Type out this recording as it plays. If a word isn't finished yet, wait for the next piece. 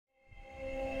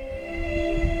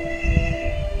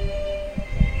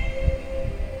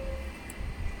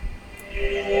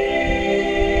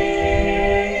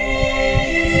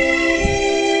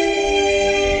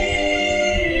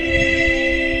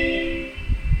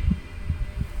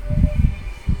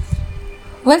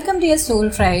Welcome to your soul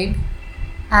tribe.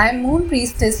 I am Moon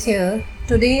Priestess here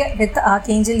today with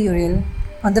Archangel Uriel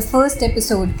on the first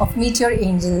episode of Meet Your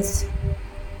Angels.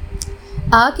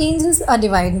 Archangels are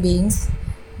divine beings.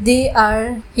 They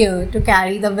are here to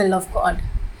carry the will of God.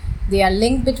 They are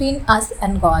linked between us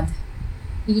and God.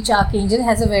 Each archangel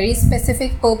has a very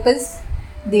specific purpose.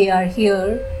 They are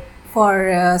here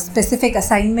for specific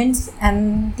assignments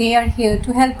and they are here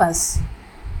to help us.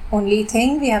 Only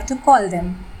thing, we have to call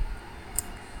them.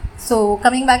 So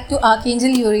coming back to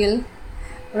Archangel Uriel,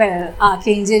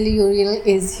 Archangel Uriel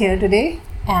is here today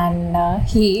and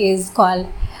he is called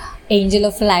Angel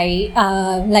of Light,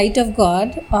 Light of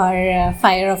God or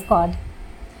Fire of God,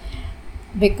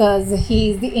 because he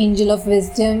is the angel of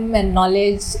wisdom and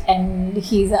knowledge and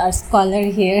he's our scholar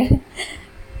here.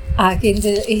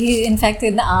 Archangel, in fact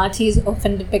in the art he is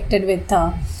often depicted with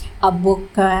a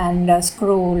book and a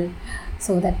scroll,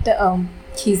 so that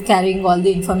he's carrying all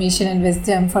the information and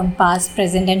wisdom from past,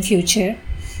 present and future.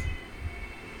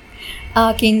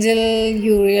 Archangel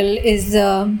Uriel is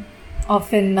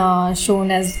often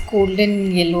shown as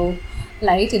golden yellow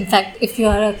light. In fact, if you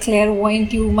are a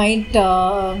clairvoyant, you might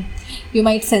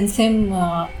sense him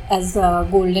as a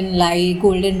golden light,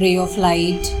 golden ray of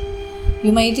light.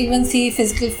 You might even see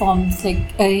physical forms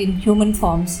like in human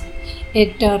forms.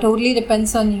 It totally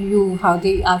depends on you how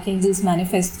the archangels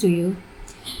manifest to you.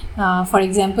 For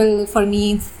example, for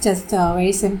me it's just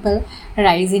very simple,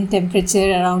 rise in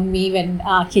temperature around me when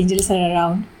archangels are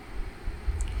around.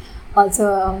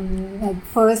 Also, like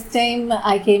first time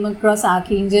I came across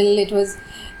archangel, it was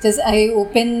just I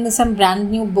opened some brand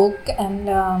new book and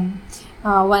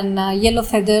one yellow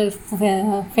feather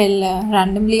fell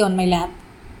randomly on my lap,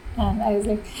 and I was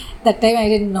like, that time I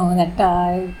didn't know that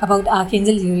about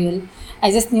Archangel Uriel. I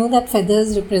just knew that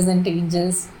feathers represent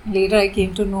angels. Later I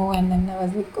came to know, and then I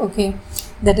was like, okay,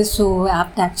 that is so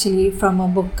apt actually from a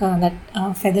book, that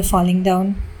feather falling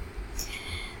down.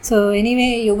 So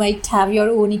anyway, you might have your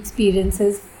own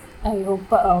experiences. I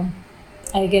hope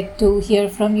I get to hear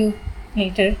from you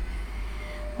later.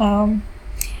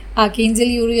 Archangel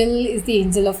Uriel is the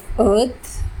angel of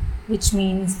earth, which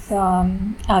means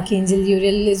Archangel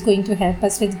Uriel is going to help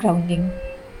us with grounding.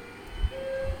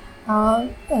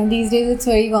 And these days it's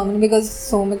very common because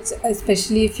so much,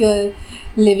 especially if you're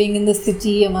living in the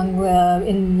city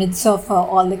in midst of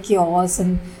all the chaos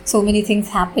and so many things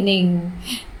happening,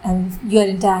 and you are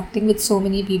interacting with so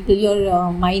many people,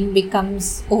 your mind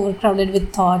becomes overcrowded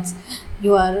with thoughts.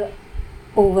 You are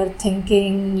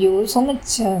overthinking. So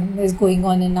much is going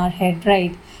on in our head,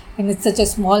 right? And it's such a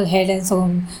small head, and so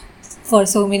for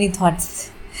so many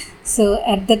thoughts. So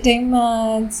at the time,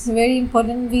 it's very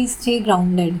important we stay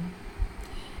grounded,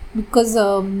 because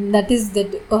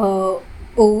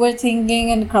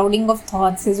overthinking and crowding of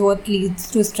thoughts is what leads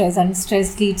to stress, and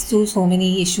stress leads to so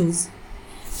many issues.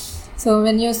 So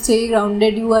when you stay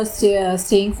grounded, you are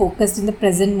staying focused in the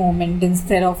present moment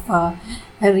instead of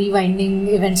rewinding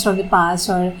events from the past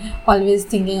or always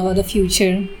thinking about the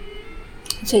future.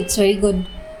 So it's very good.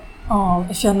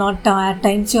 If you're not at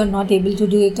times you're not able to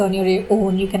do it on your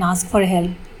own, you can ask for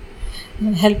help.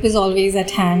 Help is always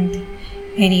at hand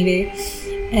anyway.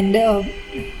 And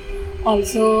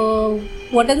also,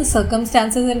 what are the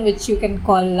circumstances in which you can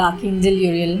call Archangel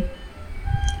Uriel?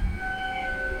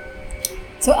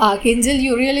 So Archangel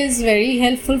Uriel is very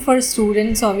helpful for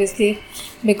students, obviously,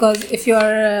 because if you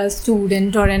are a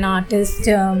student or an artist,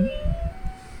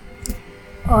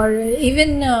 or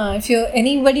even if you're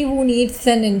anybody who needs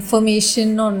an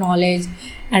information or knowledge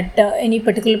at any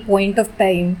particular point of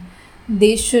time,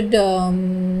 they should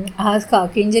ask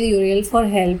Archangel Uriel for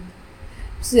help.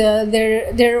 So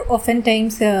there are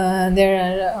oftentimes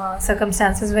there are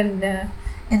circumstances when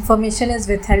information is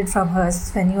withheld from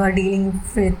us when you are dealing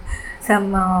with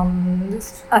some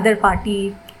other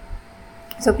party.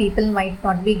 So people might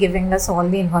not be giving us all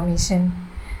the information.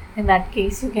 In that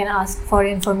case, you can ask for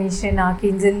information.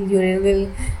 Archangel Uriel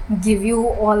will give you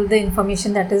all the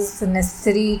information that is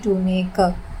necessary to make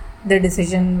the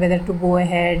decision whether to go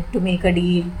ahead, to make a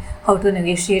deal, how to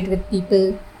negotiate with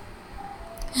people.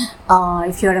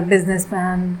 If you're a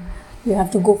businessman, you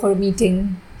have to go for a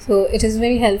meeting. So it is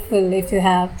very helpful if you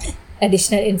have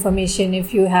additional information,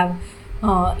 if you are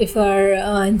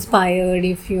inspired,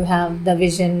 if you have the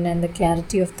vision and the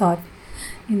clarity of thought.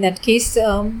 In that case,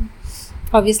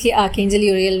 obviously Archangel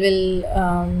Uriel will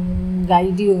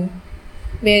guide you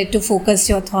where to focus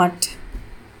your thought.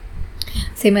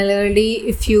 Similarly,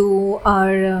 if you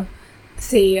are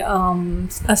say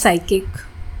a psychic,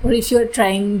 or if you are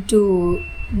trying to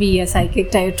be a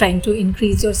psychic, trying to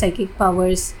increase your psychic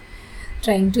powers,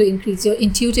 trying to increase your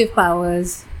intuitive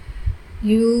powers,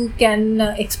 you can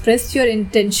express your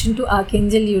intention to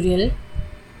Archangel Uriel,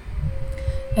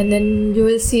 and then you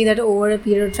will see that over a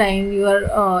period of time you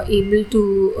are able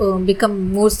to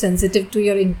become more sensitive to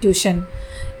your intuition.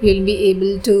 You will be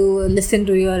able to listen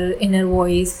to your inner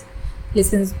voice,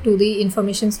 listen to the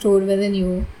information stored within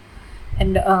you,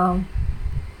 and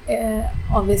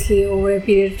obviously over a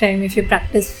period of time, if you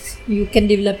practice, you can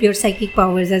develop your psychic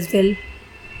powers as well.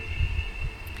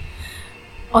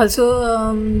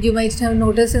 Also, you might have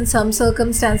noticed in some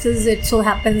circumstances it so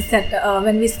happens that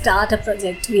when we start a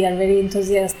project, we are very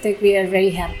enthusiastic, we are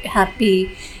very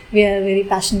happy, we are very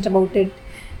passionate about it,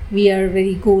 we are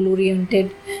very goal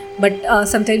oriented. But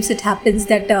sometimes it happens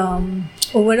that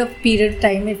over a period of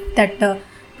time, if that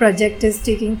project is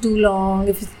taking too long,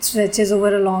 if it stretches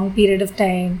over a long period of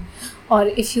time, or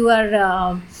if you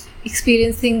are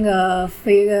experiencing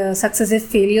successive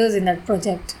failures in that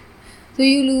project, so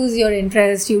you lose your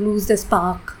interest, you lose the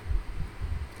spark.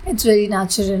 It's very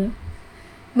natural.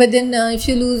 But then if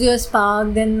you lose your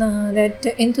spark, then that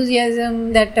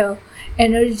enthusiasm, that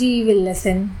energy will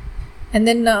lessen. And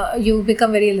then you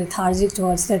become very lethargic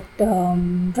towards that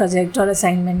project or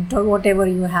assignment or whatever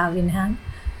you have in hand.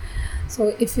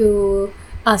 So if you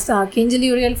ask Archangel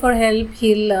Uriel for help,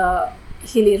 he'll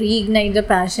reignite the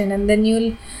passion, and then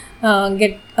you'll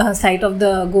get a sight of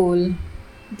the goal,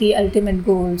 the ultimate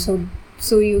goal.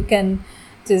 So you can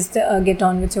just get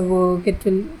on with your work. It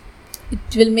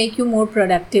will make you more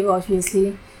productive,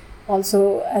 obviously.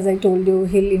 Also, as I told you,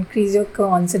 he'll increase your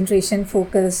concentration,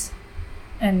 focus,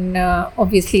 and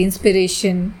obviously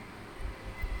inspiration.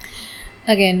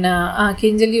 Again,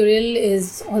 Archangel Uriel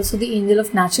is also the angel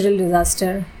of natural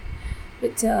disaster,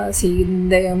 which see, in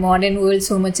the modern world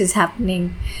so much is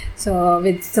happening. So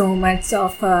with so much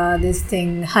of this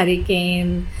thing,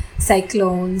 hurricane,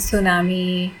 cyclone,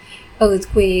 tsunami,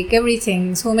 earthquake,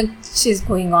 everything, so much is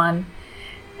going on.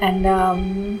 And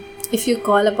if you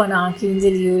call upon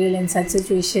Archangel Uriel in such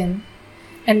situation,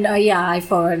 and I've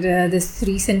heard this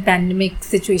recent pandemic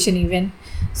situation even,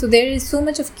 so there is so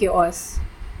much of chaos.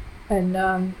 And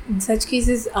in such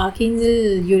cases,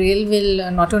 Archangel Uriel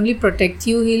will not only protect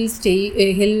you,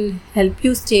 he'll help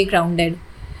you stay grounded.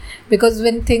 Because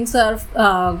when things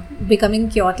are becoming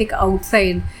chaotic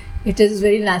outside, it is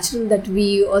very natural that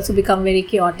we also become very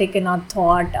chaotic in our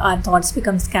thoughts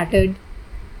become scattered.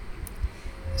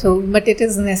 So, but it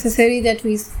is necessary that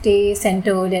we stay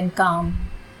centered and calm,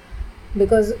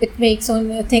 because it makes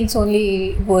things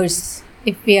only worse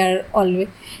if we are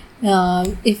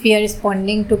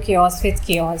responding to chaos with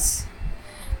chaos.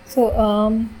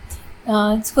 So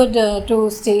it's good to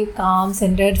stay calm,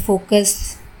 centered,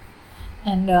 focused,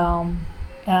 and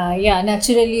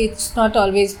naturally it's not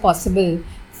always possible.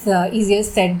 It's easier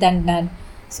said than done.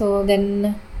 So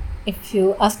then, if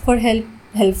you ask for help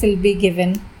will be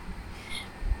given.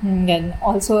 And then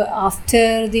also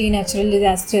after the natural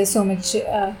disaster,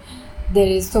 there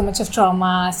is so much of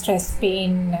trauma, stress,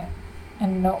 pain,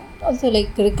 and also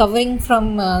like recovering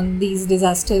from these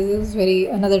disasters is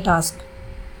another task.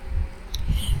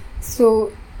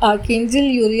 So Archangel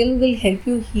Uriel will help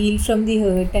you heal from the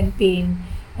hurt and pain,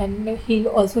 and he'll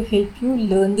also help you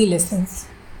learn the lessons.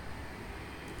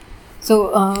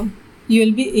 So you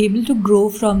will be able to grow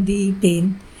from the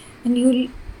pain, and you'll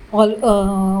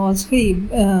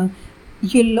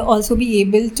also be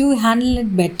able to handle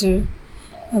it better,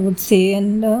 I would say.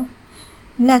 And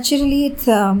naturally, it's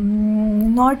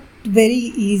not very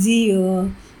easy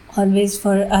always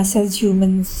for us as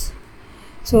humans.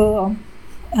 So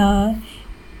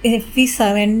if we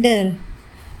surrender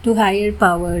to higher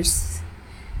powers,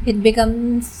 it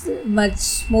becomes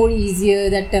much more easier.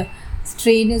 That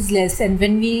strain is less, and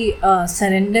when we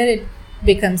surrender, it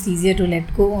becomes easier to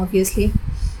let go, obviously.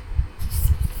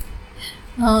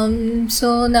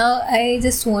 So now I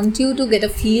just want you to get a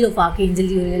feel of Archangel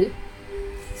Uriel.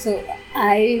 So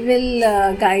I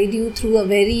will guide you through a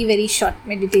very, very short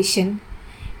meditation,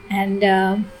 and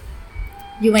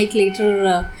you might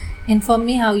later inform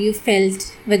me how you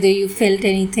felt, whether you felt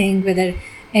anything, whether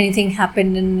anything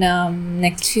happened in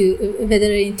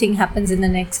whether anything happens in the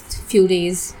next few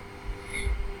days.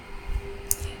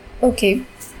 Okay,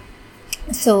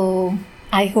 so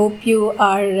I hope you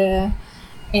are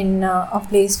in a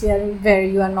place where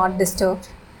you are not disturbed.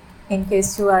 In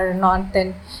case you are not,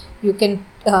 then you can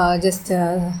just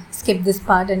skip this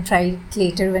part and try it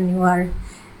later when you are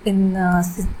in a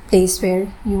place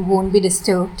where you won't be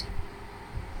disturbed.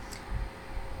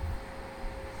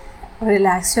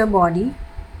 Relax your body.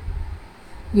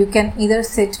 You can either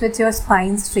sit with your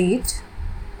spine straight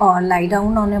or lie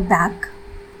down on your back.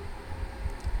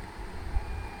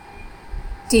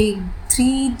 Take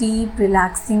 3 deep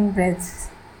relaxing breaths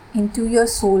into your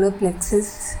solar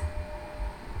plexus.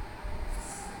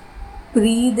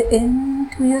 Breathe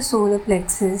into your solar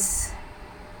plexus.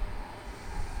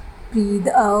 Breathe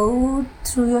out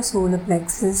through your solar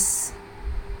plexus.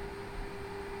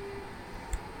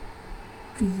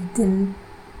 Breathe in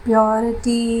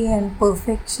purity and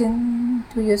perfection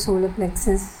to your solar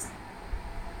plexus.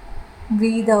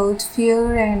 Breathe out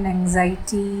fear and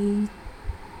anxiety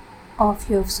of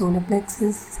your solar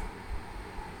plexus.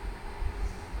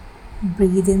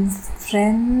 Breathe in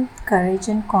strength, courage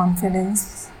and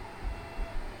confidence.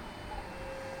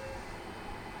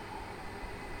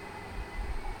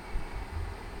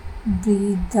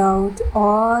 Breathe out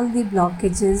all the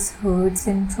blockages, hurts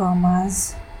and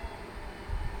traumas.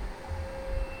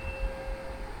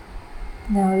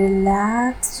 Now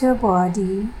relax your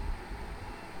body.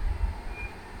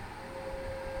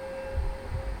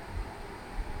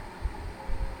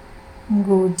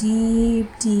 Go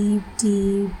deep, deep,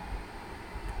 deep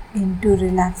into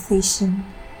relaxation.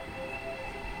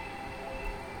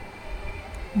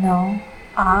 Now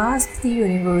ask the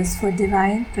universe for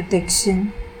divine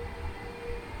protection.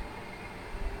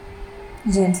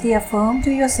 Gently affirm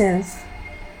to yourself,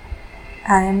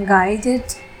 I am guided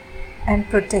and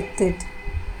protected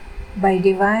by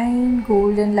divine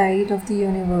golden light of the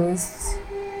universe.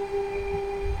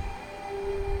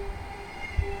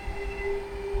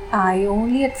 I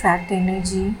only attract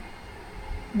energy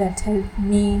that helps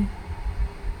me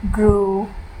grow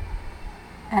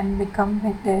and become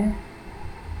better.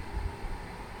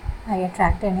 I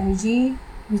attract energy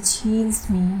which heals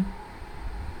me.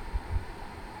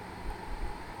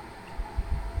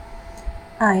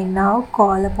 I now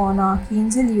call upon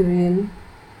Archangel Uriel.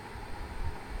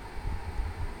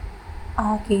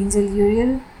 Archangel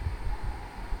Uriel,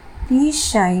 please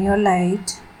shine your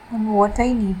light on what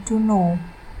I need to know.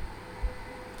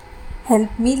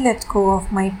 Help me let go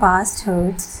of my past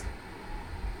hurts.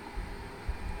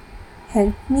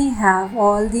 Help me have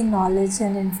all the knowledge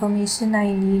and information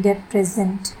I need at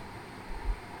present.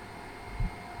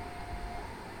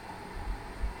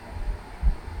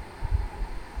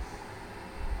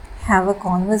 Have a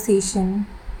conversation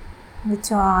with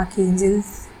your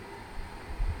archangels.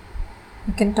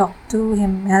 You can talk to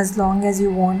him as long as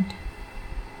you want.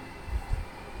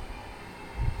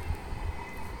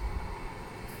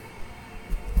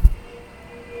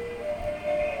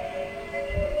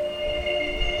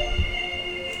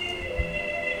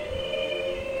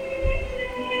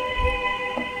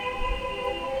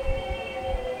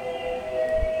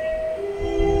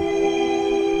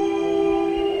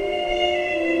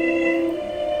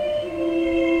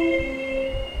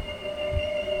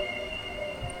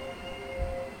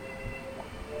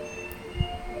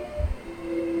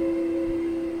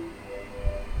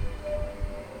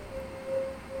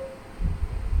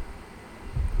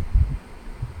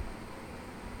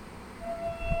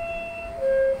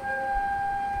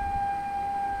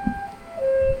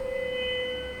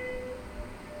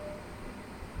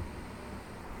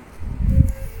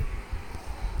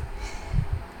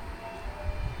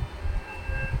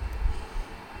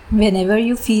 Whenever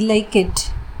you feel like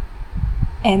it,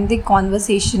 end the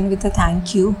conversation with a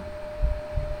thank you.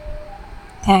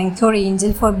 Thank your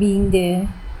angel for being there.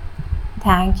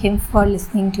 Thank him for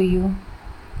listening to you.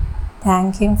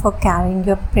 Thank him for carrying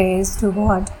your prayers to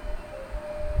God.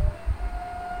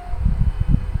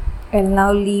 I'll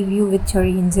now leave you with your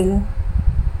angel.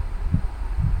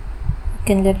 You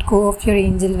can let go of your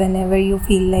angel whenever you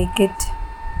feel like it.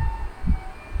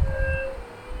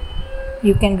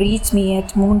 You can reach me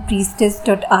at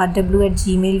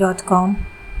moonpriestess.rw@gmail.com.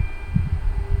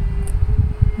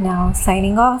 Now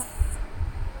signing off.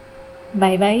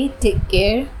 Bye bye. Take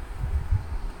care.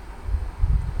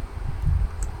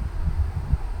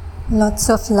 Lots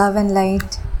of love and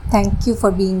light. Thank you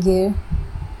for being here.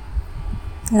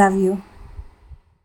 Love you.